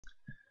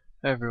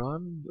Hey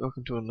everyone,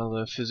 welcome to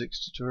another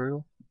physics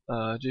tutorial.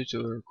 Due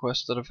to a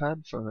request that I've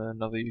had from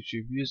another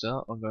YouTube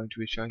user, I'm going to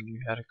be showing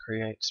you how to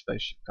create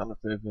spaceship kind of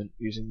movement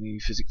using the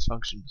physics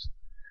functions.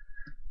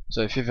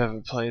 So if you've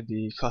ever played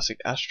the classic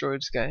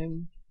Asteroids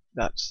game,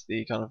 that's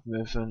the kind of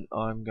movement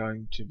I'm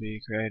going to be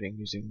creating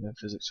using the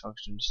physics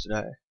functions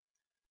today.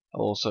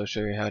 I'll also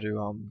show you how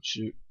to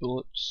shoot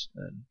bullets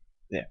and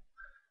yeah.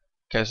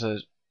 Okay, so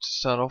to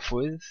start off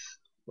with,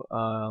 you're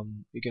going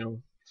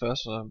to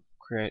first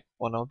create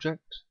one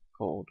object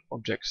called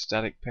object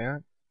static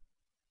parent,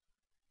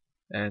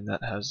 and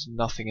that has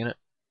nothing in it,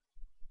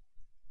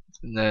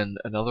 and then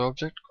another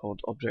object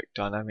called object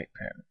dynamic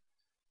parent.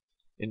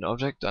 In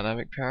object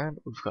dynamic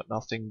parent we've got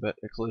nothing but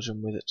a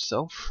collision with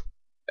itself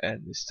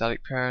and the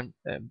static parent,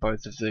 and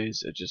both of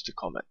these are just a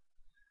comment.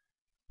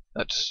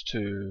 That's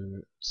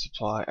to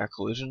supply our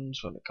collisions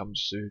when it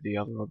comes to the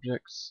other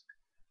objects.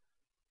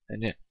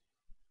 And yeah.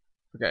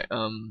 Okay,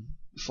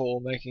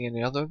 before making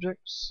any other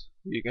objects,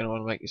 you're going to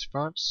want to make your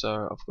sprites.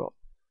 So I've got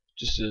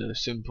just a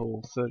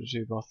simple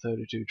 32 by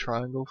 32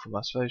 triangle for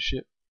my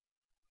spaceship.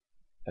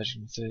 As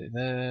you can see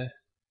there,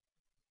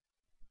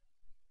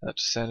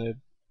 that's centered.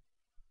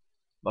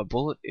 My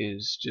bullet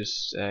is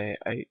just a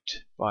 8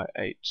 by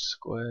 8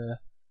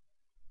 square,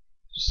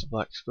 just a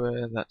black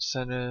square, that's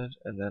centered.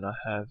 And then I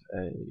have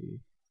a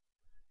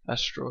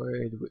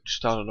asteroid which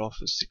started off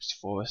as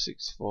 64 by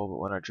 64, but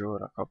when I drew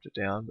it I cropped it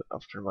down, but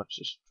I've pretty much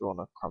just drawn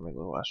a crummy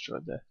little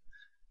asteroid there.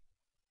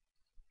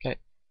 Okay.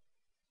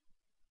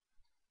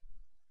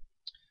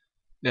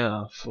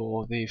 Now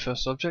for the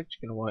first object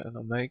you're going to want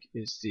to make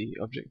is the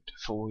object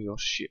for your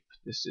ship.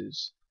 This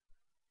is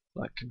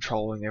like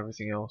controlling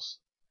everything else.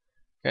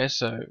 Okay,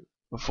 so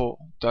before,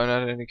 don't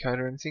add any code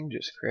or anything,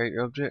 just create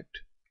your object,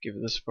 give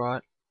it the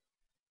sprite,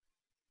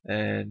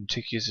 and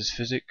tick uses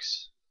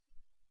physics.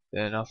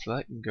 Then after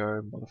that you can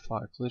go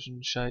modify collision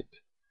shape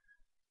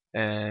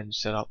and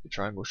set up the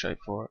triangle shape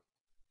for it.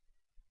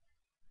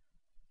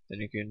 Then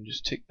you can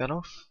just tick that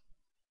off.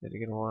 Then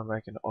you're going to want to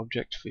make an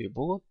object for your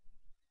bullet.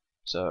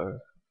 So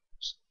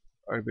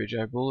obj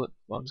bullet,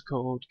 one's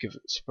called, give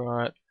it the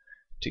sprite,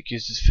 tick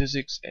uses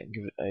physics, and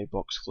give it a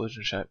box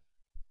collision shape.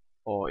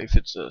 Or if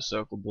it's a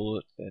circle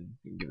bullet, then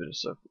you can give it a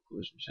circle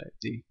collision shape.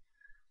 The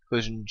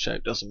collision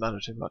shape doesn't matter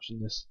too much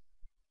in this.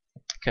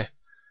 Okay.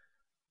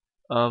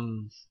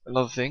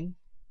 Another thing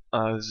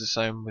is the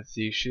same with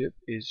the ship,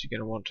 is you're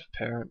going to want to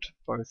parent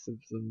both of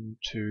them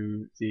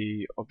to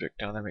the object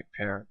dynamic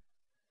parent.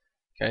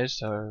 Okay,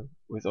 so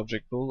with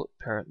object bullet,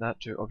 parent that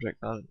to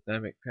object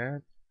dynamic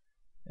parent,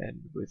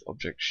 and with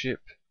object ship,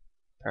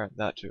 parent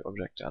that to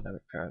object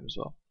dynamic parent as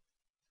well.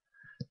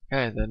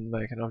 Okay, then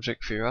make an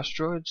object for your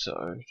asteroid,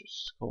 so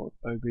just call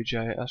it obj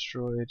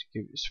asteroid,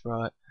 give it a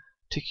sprite,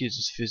 tick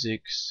uses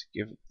physics,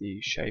 give it the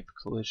shape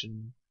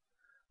collision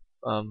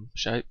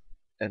shape,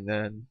 and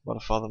then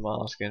modify the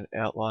mask and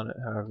outline it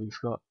however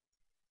you've got.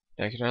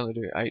 Now you can only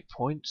do 8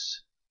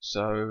 points,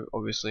 so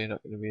obviously you're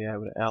not going to be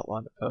able to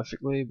outline it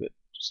perfectly, but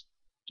just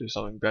do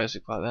something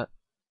basic like that.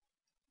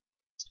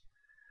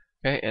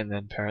 Okay, and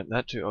then parent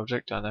that to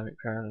object dynamic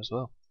parent as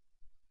well.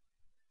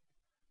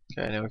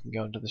 Okay, now we can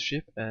go into the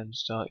ship and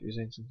start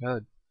using some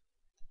code.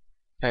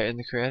 Okay, in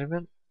the create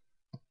event,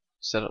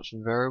 set up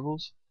some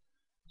variables.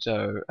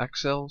 So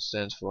accel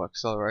stands for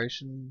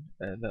acceleration,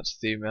 and that's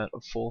the amount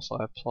of force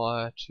I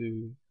apply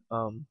to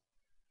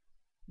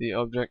the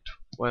object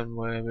when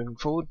we're moving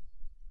forward.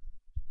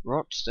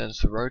 Rot stands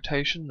for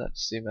rotation,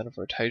 that's the amount of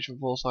rotation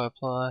force I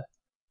apply.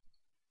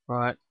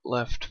 Right,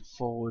 left,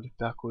 forward,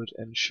 backward,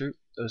 and shoot,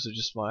 those are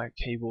just my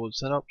keyboard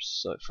setups.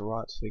 So for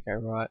right it's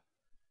VK right,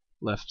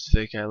 left is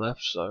VK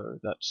left, so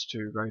that's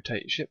to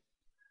rotate your ship.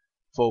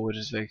 Forward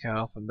is VK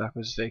up and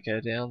backwards is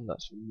VK down,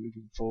 that's for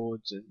moving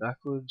forwards and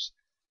backwards.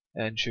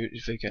 And shoot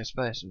is VK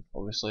space, and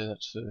obviously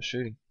that's for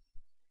shooting.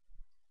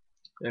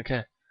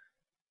 Okay,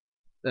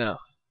 now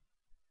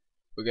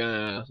we're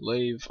gonna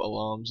leave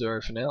alarm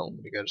 0 for now. I'm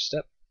gonna go to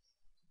step.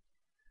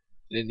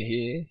 And in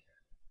here,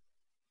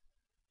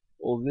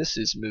 all this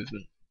is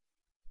movement.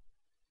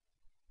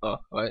 Oh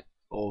wait,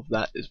 all of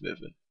that is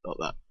movement, not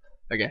that.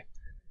 Okay.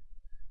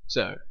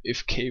 So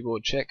if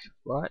keyboard check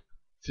right,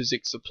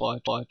 physics apply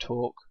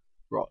torque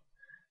right.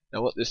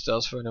 Now what this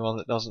does for anyone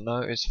that doesn't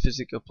know is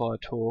physics apply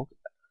torque,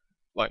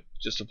 like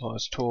just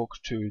applies torque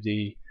to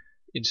the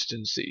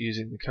instance that you're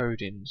using the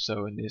code in.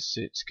 So in this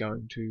it's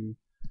going to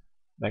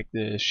make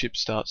the ship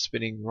start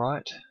spinning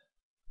right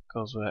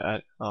because we're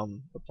at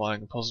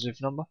applying a positive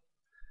number,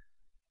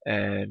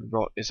 and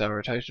rot is our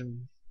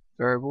rotation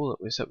variable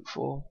that we set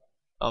before.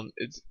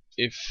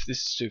 If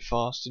this is too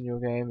fast in your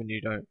game and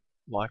you don't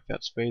like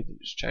that speed, then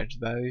just change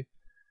the value,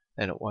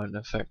 and it won't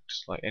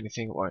affect like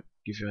anything. It won't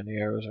give you any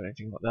errors or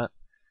anything like that.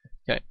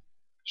 Okay,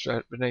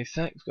 straight beneath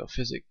that we've got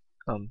physics.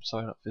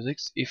 Sorry, not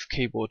physics. If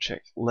keyboard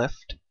check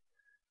left,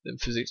 then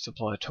physics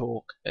apply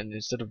torque, and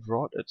instead of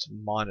rot it's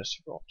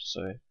minus rot,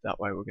 so that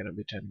way we're going to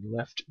be turning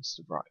left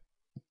instead of right.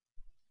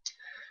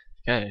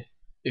 Okay,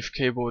 if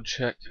keyboard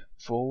check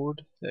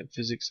forward, then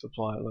physics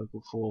apply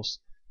local force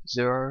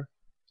 0,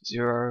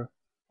 0,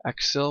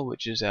 accel,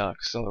 which is our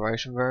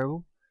acceleration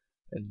variable,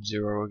 and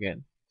 0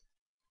 again.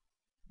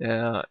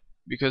 Now,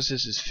 because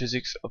this is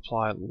physics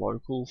apply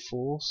local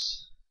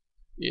force,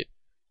 it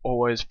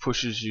always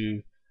pushes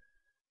you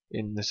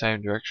in the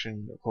same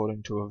direction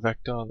according to a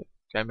vector that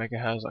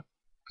GameMaker has. I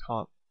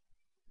can't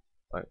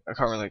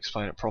really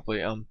explain it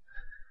properly.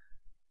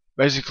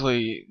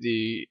 Basically,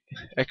 the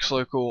x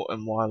local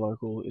and y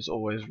local is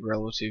always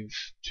relative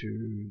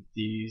to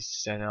the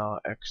center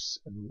x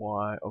and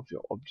y of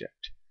your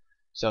object.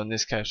 So in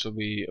this case, we'll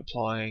be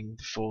applying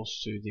the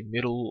force to the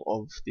middle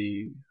of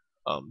the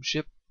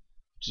ship,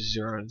 which is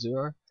 0 and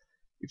 0.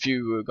 If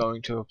you were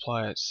going to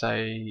apply it,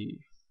 say,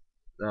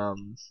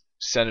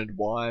 centered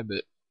y,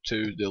 but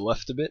to the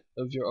left a bit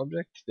of your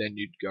object, then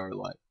you'd go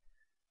like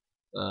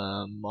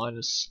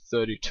minus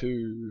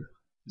 32,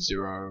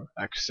 0,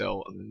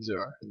 XL, and then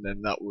 0, and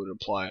then that would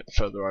apply it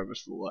further over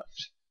to the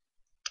left.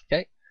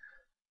 Okay,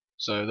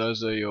 so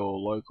those are your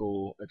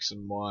local x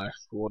and y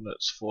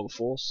coordinates for the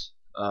force.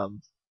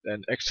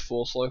 Then x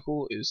force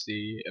local is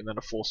the amount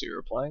of force that you're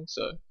applying.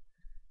 So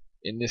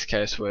in this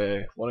case,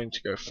 we're wanting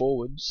to go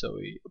forward, so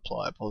we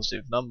apply a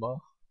positive number,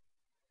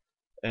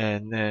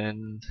 and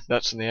then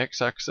that's on the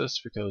x-axis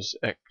because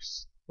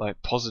x,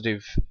 like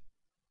positive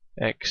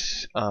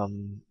x,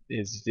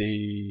 is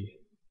the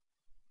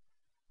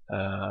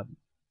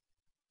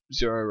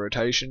 0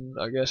 rotation,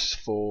 I guess,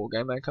 for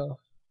GameMaker.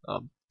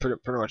 Pretty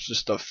much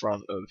just the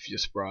front of your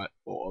sprite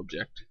or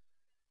object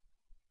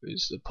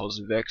is the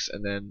positive x,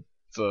 and then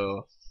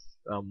for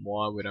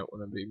y we don't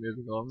want to be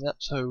moving along that,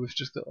 so we've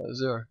just got that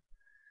 0.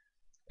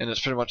 And it's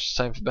pretty much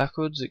the same for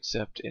backwards,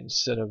 except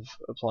instead of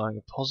applying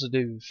a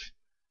positive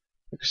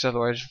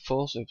acceleration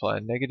force, we apply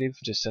a negative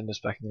to send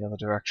us back in the other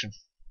direction.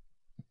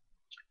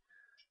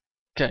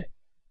 Okay,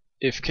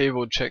 if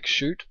keyboard check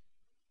shoot,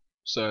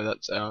 so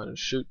that's our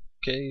shoot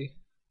key.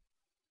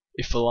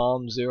 If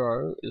alarm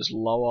 0 is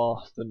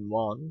lower than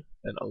 1,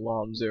 then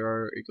alarm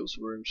 0 equals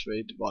room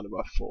speed divided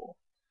by 4.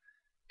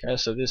 Okay,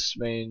 so this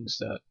means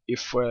that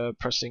if we're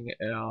pressing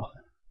our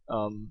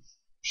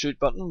shoot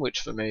button, which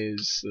for me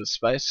is the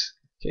space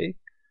key,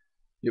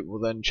 it will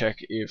then check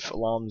if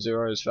alarm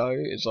 0's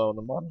value is lower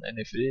than 1, and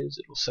if it is,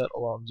 it will set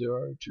alarm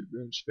 0 to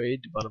room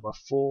speed divided by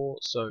 4,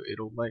 so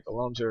it'll make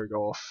alarm 0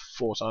 go off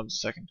 4 times a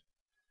second.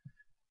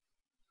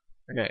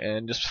 Okay,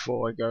 and just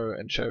before I go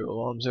and show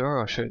alarm 0,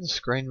 I'll show you the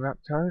screen wrap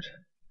code.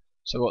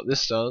 So what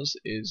this does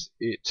is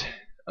it,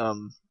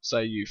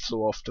 say you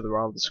flew off to the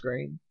right of the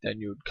screen, then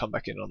you would come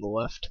back in on the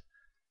left.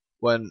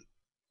 When,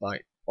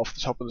 like, off the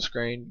top of the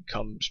screen,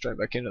 come straight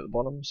back in at the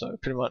bottom. So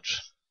pretty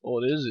much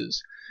all it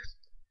is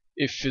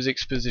if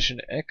physics position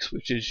x,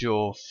 which is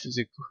your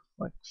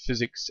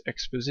physics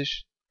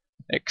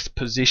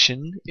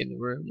exposition in the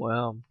room.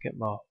 Wow, I'm getting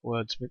my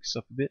words mixed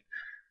up a bit.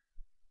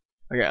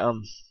 Okay,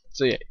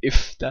 so yeah,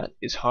 if that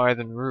is higher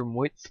than room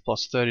width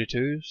plus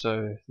 32,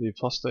 so the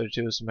plus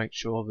 32 is to make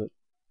sure that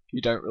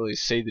you don't really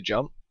see the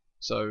jump,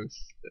 so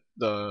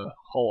the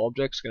whole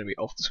object's going to be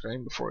off the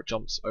screen before it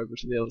jumps over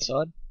to the other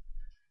side.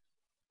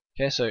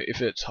 Okay, so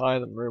if it's higher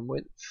than room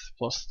width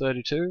plus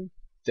 32,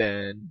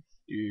 then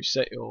you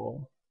set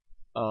your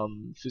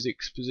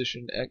physics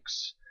position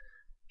x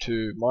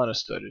to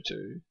minus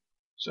 32.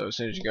 So as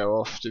soon as you go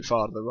off too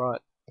far to the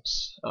right,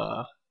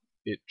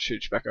 it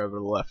shoots back over to the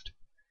left.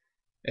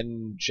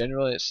 And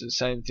generally it's the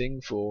same thing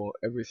for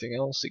everything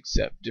else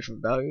except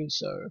different values.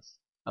 So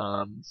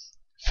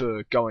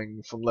for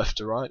going from left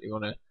to right, you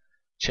want to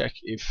check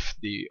if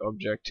the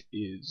object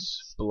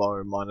is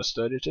below minus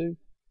 32,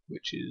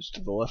 which is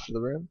to the left of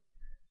the room,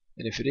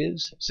 and if it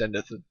is, send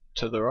it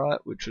to the right,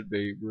 which would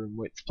be room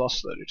width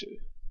plus 32.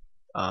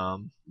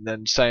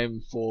 Then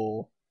same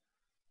for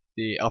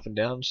the up and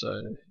down,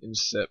 so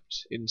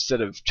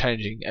instead of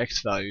changing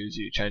x values,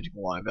 you're changing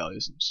y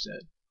values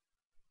instead.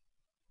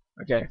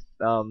 Okay,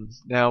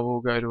 now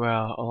we'll go to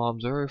our alarm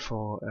 0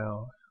 for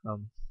our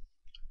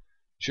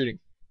shooting.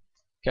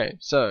 Okay,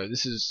 so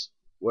this is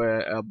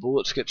where our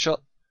bullets get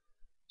shot.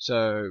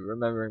 So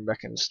remembering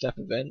back in the step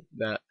event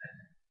that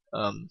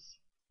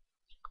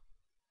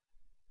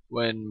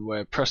when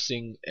we're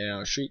pressing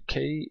our shoot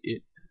key,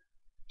 it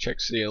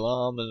checks the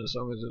alarm, and as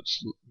long as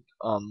it's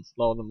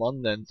lower than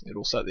 1, then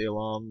it'll set the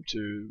alarm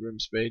to room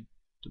speed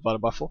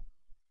divided by 4.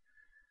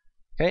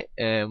 Okay,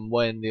 and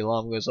when the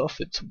alarm goes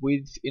off, it's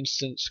with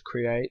instance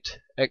create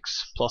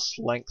x plus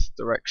length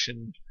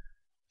direction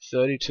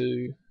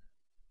 32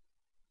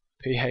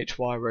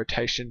 phy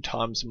rotation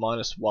times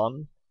minus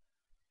 1,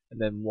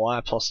 and then y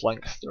plus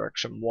length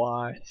direction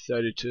y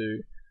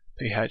 32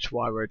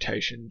 phy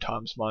rotation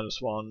times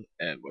minus 1,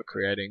 and we're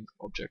creating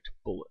object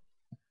bullet.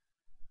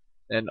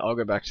 And I'll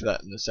go back to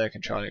that in a sec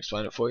and try and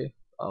explain it for you.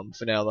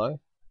 For now though,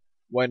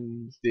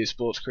 when this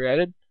bullet's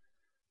created,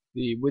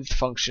 the width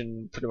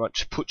function pretty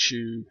much puts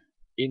you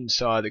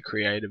inside the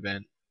create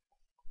event,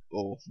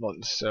 or not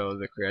necessarily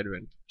the create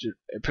event,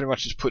 it pretty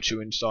much just puts you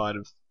inside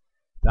of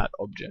that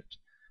object.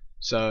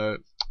 So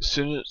as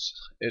soon as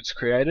it's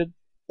created,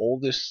 all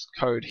this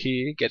code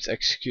here gets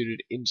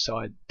executed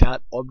inside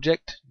that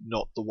object,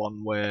 not the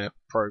one we're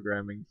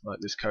programming like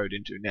this code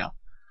into now.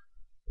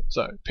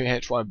 So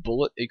phy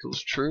bullet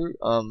equals true.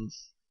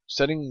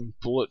 setting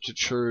bullet to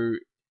true,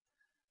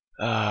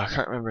 I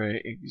can't remember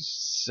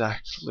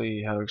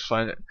exactly how to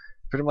explain it.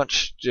 Pretty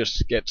much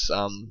just gets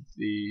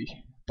the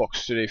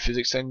Box 2D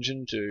physics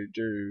engine to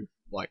do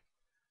like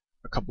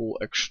a couple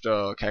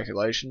extra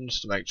calculations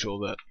to make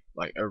sure that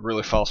like a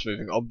really fast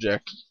moving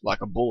object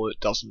like a bullet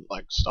doesn't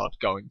like start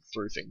going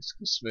through things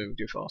because it's moving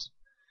too fast.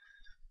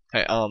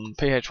 Okay,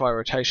 phy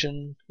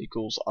rotation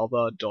equals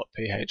other dot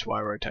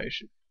phy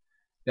rotation.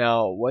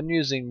 Now, when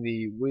using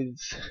the with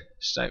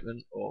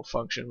statement or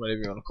function,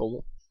 whatever you want to call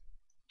it,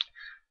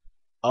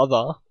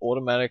 other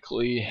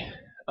automatically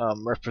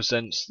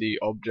represents the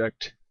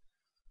object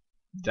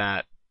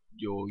that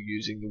you're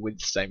using the with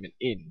statement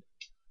in.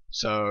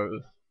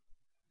 So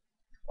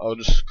I'll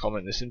just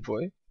comment this in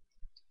for you.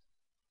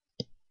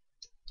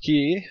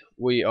 Here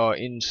we are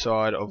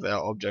inside of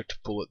our object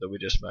bullet that we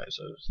just made,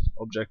 so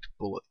object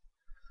bullet.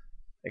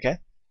 Okay,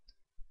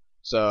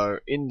 so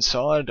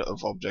inside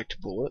of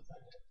object bullet,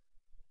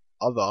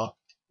 other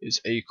is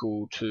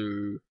equal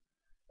to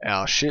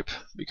our ship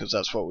because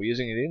that's what we're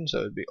using it in,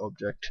 so it'd be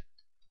object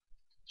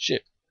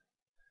ship.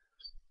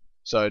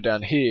 So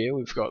down here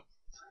we've got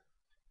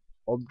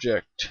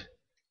object,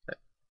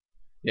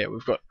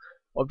 we've got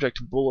object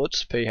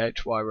bullets phy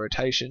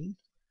rotation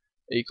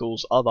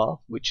equals other,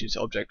 which is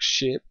object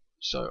ship,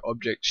 so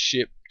object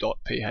ship dot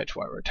phy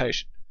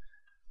rotation.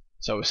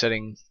 So we're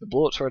setting the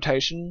bullet's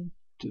rotation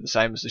to the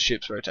same as the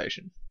ship's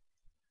rotation.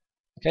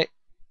 Okay,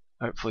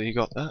 hopefully you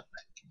got that.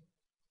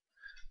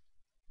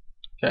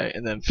 Okay,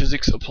 and then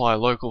physics apply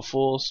local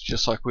force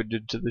just like we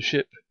did to the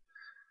ship,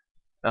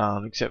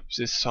 except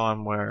this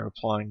time we're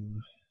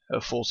applying a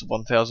force of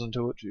 1000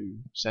 to it to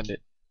send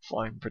it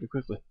flying pretty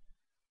quickly.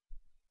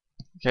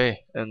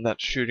 Okay, and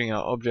that's shooting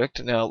our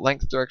object. Now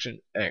length direction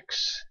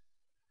x.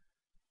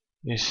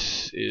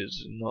 This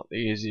is not the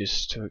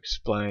easiest to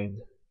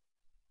explain.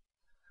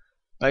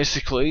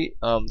 Basically,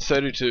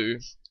 32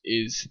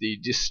 is the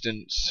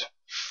distance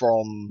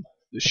from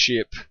the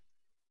ship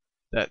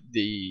that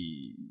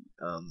the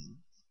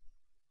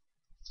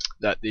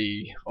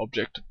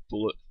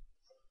bullet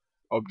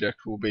object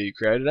will be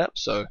created at.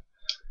 So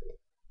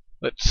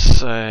let's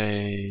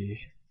say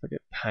if I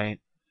get paint.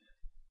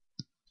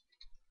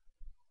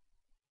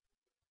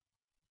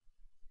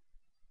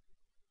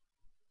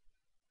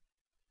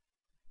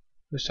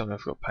 This time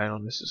I've got paint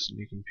on. This is a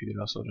new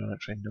computer, so I don't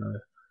actually know.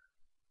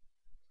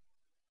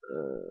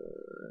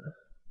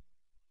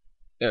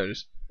 There it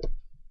is.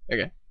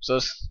 Okay, so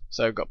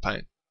I've got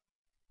paint.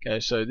 Okay,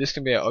 so this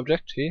can be our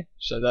object here.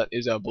 So that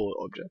is our bullet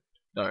object.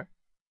 No,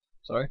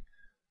 sorry,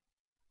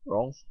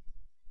 wrong.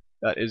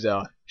 That is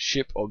our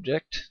ship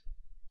object,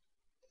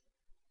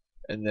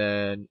 and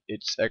then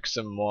its x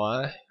and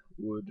y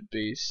would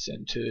be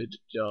centered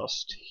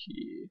just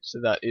here. So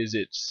that is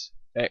its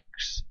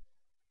x,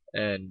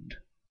 and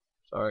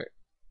sorry,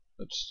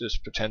 let's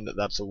just pretend that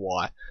that's a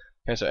y.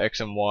 Okay, so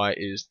x and y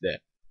is there.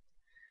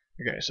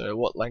 Okay, so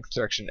what length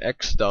direction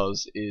x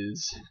does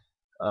is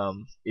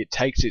it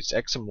takes its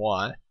x and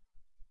y,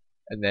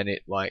 and then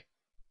it like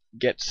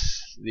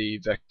gets the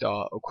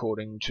vector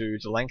according to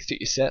the length that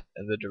you set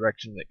and the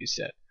direction that you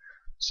set.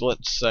 So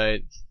let's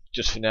say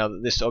just for now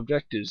that this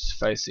object is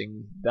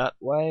facing that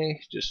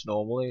way, just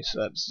normally, so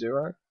that's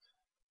 0.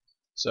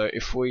 So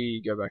if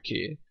we go back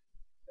here,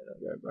 and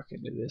I'll go back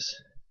into this,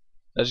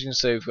 as you can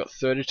see we've got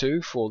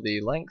 32 for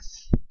the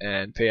length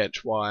and phy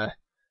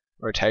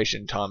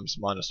rotation times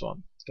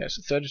 -1. Okay,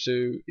 so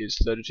 32 is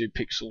 32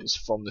 pixels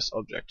from this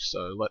object,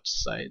 so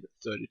let's say that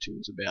 32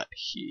 is about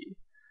here.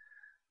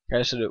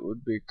 Okay, so it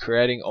would be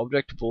creating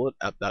object bullet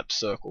at that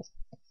circle.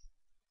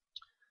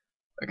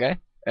 Okay,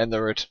 and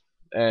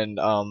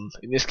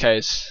in this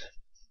case,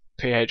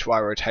 phy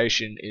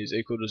rotation is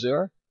equal to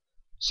 0,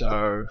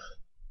 so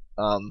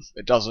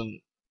it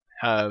doesn't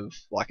have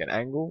like an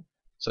angle,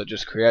 so it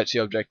just creates the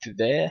object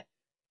there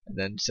and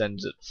then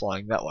sends it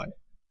flying that way.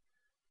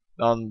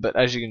 But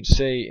as you can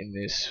see in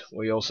this,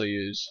 we also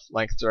use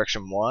length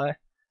direction y.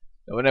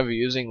 Now, whenever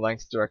you're using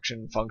length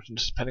direction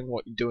functions, depending on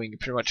what you're doing, you're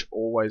pretty much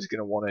always going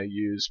to want to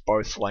use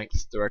both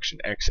length direction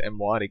x and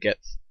y to get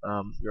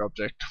your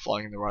object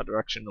flying in the right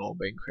direction or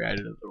being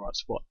created at the right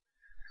spot.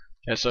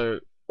 Okay, so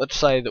let's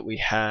say that we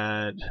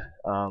had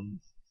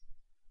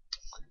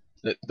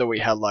that we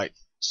had like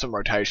some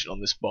rotation on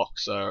this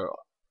box, so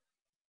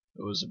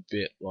it was a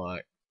bit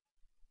like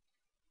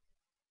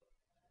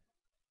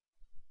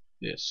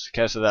this.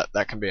 Okay, so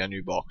that can be our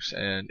new box,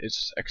 and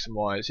its x and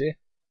y is here,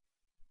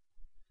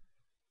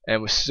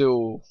 and we're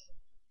still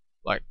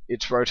like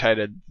it's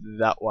rotated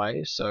that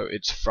way, so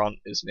its front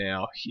is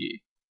now here.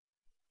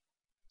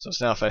 So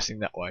it's now facing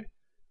that way.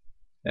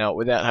 Now,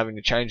 without having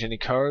to change any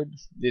code,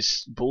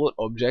 this bullet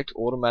object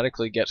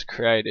automatically gets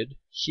created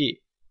here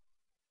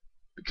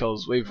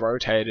because we've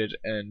rotated,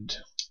 and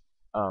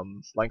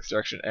length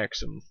direction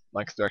x and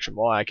length direction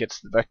y gets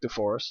the vector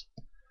for us.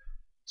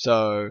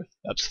 So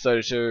that's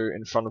 32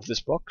 in front of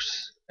this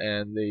box,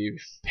 and the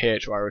phy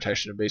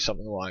rotation would be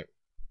something like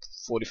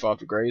 45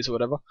 degrees or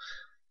whatever,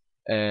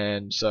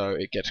 and so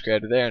it gets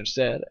created there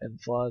instead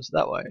and flies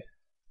that way.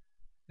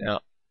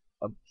 Now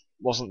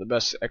wasn't the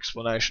best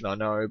explanation, I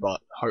know,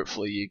 but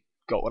hopefully you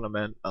got what I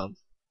meant.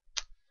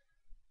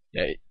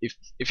 Yeah,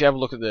 if you have a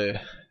look at the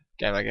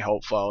GameMaker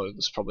help file,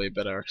 there's probably a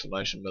better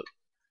explanation, but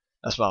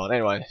that's my one.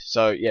 Anyway,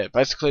 so yeah,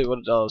 basically what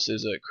it does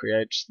is it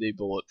creates the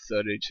bullet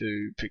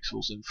 32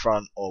 pixels in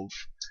front of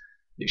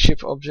the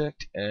ship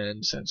object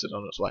and sends it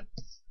on its way.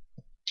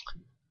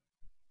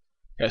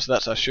 Okay, so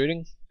that's our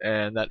shooting,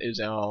 and that is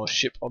our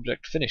ship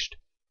object finished.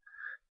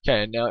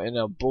 Okay, now in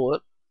our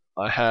bullet,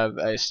 I have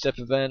a step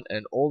event,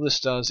 and all this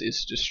does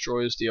is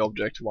destroys the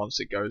object once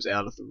it goes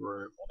out of the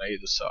room on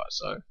either side.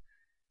 So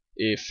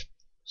if,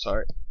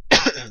 sorry,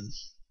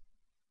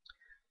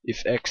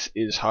 if x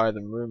is higher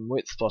than room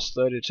width plus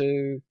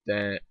 32,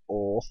 then,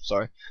 or,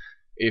 sorry,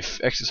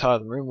 if x is higher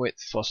than room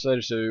width plus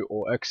 32,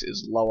 or x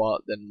is lower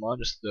than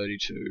minus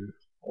 32,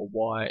 or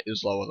y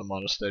is lower than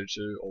minus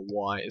 32, or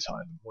y is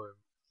higher than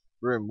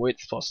room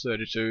width plus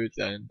 32,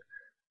 then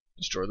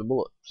destroy the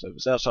bullet. So if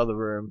it's outside the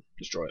room,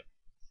 destroy it.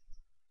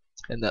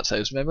 And that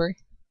saves memory.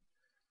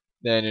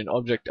 Then in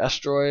object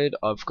asteroid,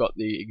 I've got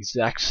the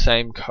exact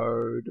same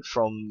code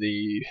from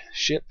the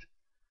ship.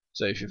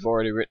 So if you've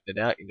already written it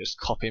out, you can just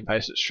copy and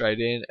paste it straight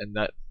in, and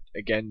that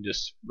again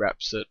just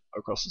wraps it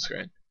across the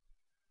screen.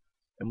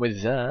 And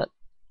with that,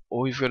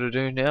 all you've got to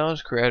do now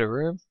is create a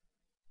room.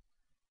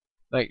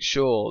 Make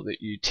sure that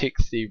you tick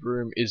the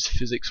room is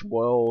physics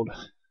world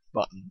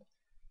button.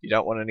 You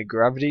don't want any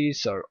gravity,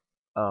 so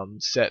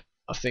set,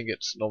 I think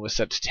it's normally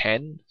set to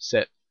 10,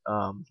 set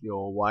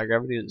your Y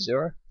gravity at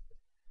 0,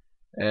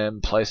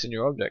 and place in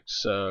your object.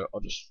 So I'll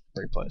just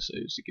replace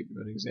these to give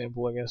you an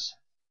example, I guess.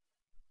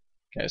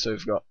 Okay, so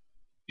we've got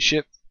your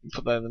ship, you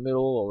put that in the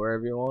middle or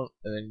wherever you want,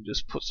 and then you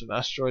just put some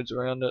asteroids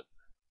around it.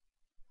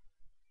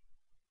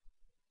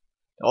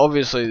 Now,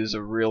 obviously there's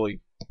a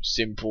really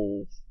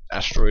simple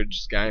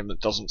asteroids game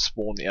that doesn't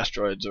spawn the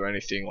asteroids or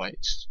anything, like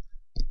it's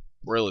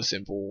really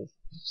simple.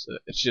 So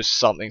it's just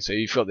something, so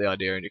you've got the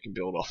idea and you can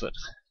build off it.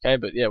 Okay,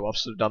 but yeah,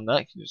 once you've done that,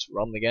 you can just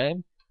run the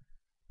game.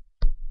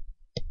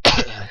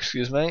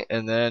 Excuse me,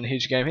 and then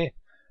here's your game here.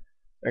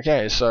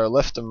 Okay, so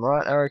left and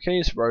right arrow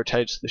keys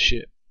rotates the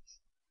ship.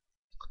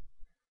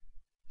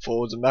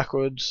 Forwards and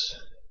backwards,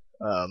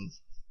 yeah,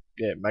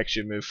 it makes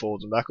you move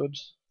forwards and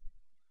backwards.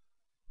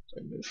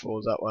 So move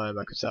forwards that way,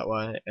 backwards that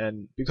way,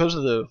 and because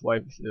of the way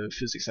the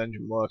physics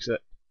engine works, it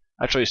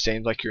actually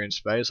seems like you're in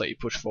space, like you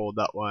push forward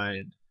that way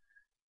and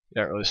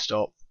you don't really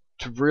stop.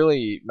 To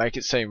really make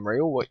it seem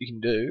real, what you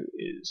can do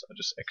is, I'll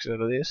just exit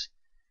out of this,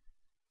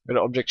 go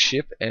to object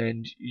ship,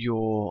 and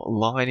your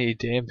linear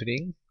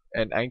dampening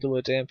and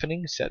angular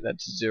dampening, set that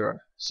to 0.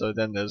 So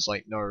then there's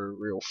like no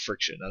real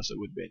friction as it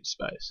would be in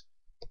space.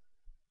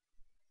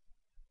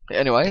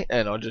 Anyway,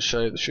 and I'll just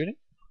show you the shooting.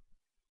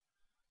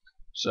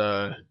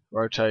 So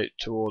rotate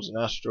towards an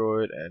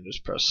asteroid and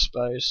just press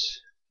space,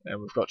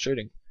 and we've got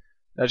shooting.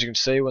 As you can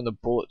see, when the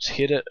bullets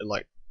hit it, it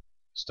like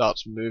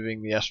starts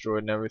moving the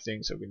asteroid and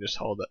everything, so we can just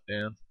hold that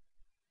down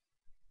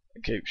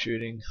and keep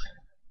shooting.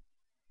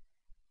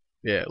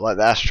 Yeah, like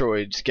the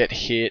asteroids get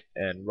hit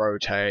and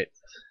rotate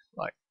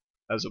like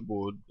as it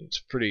would.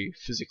 It's pretty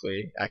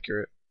physically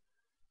accurate.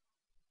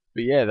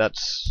 But yeah,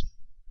 that's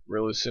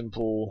really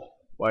simple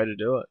way to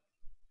do it.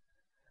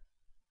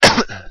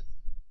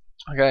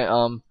 Okay,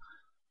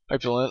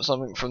 hope you learned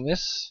something from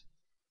this.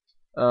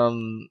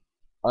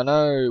 I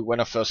know when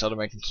I first started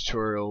making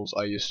tutorials,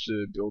 I used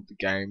to build the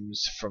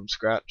games from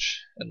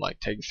scratch and like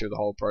take you through the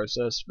whole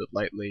process, but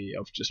lately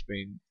I've just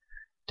been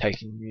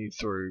taking you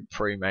through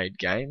pre-made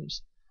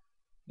games.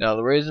 Now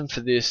the reason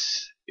for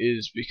this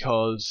is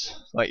because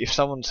like if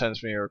someone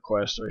sends me a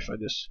request, or if I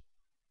just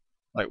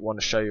like want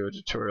to show you a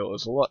tutorial,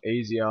 it's a lot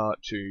easier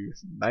to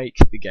make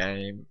the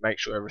game, make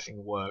sure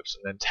everything works,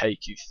 and then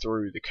take you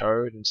through the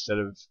code instead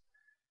of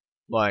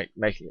like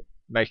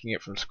making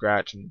it from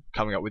scratch and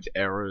coming up with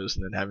errors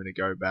and then having to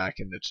go back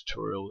in the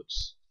tutorial.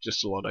 It's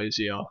just a lot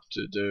easier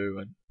to do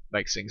and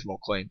makes things more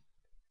clean.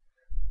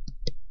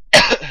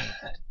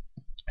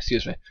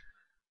 Excuse me.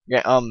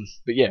 Yeah,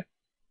 but yeah,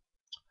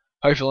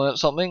 hope you learned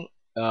something.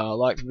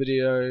 Like the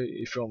video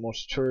if you want more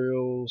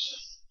tutorials,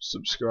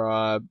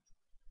 subscribe,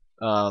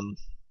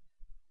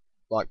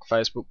 like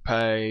Facebook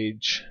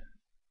page,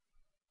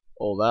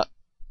 all that,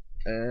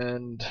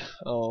 and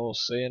I'll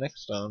see you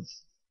next time.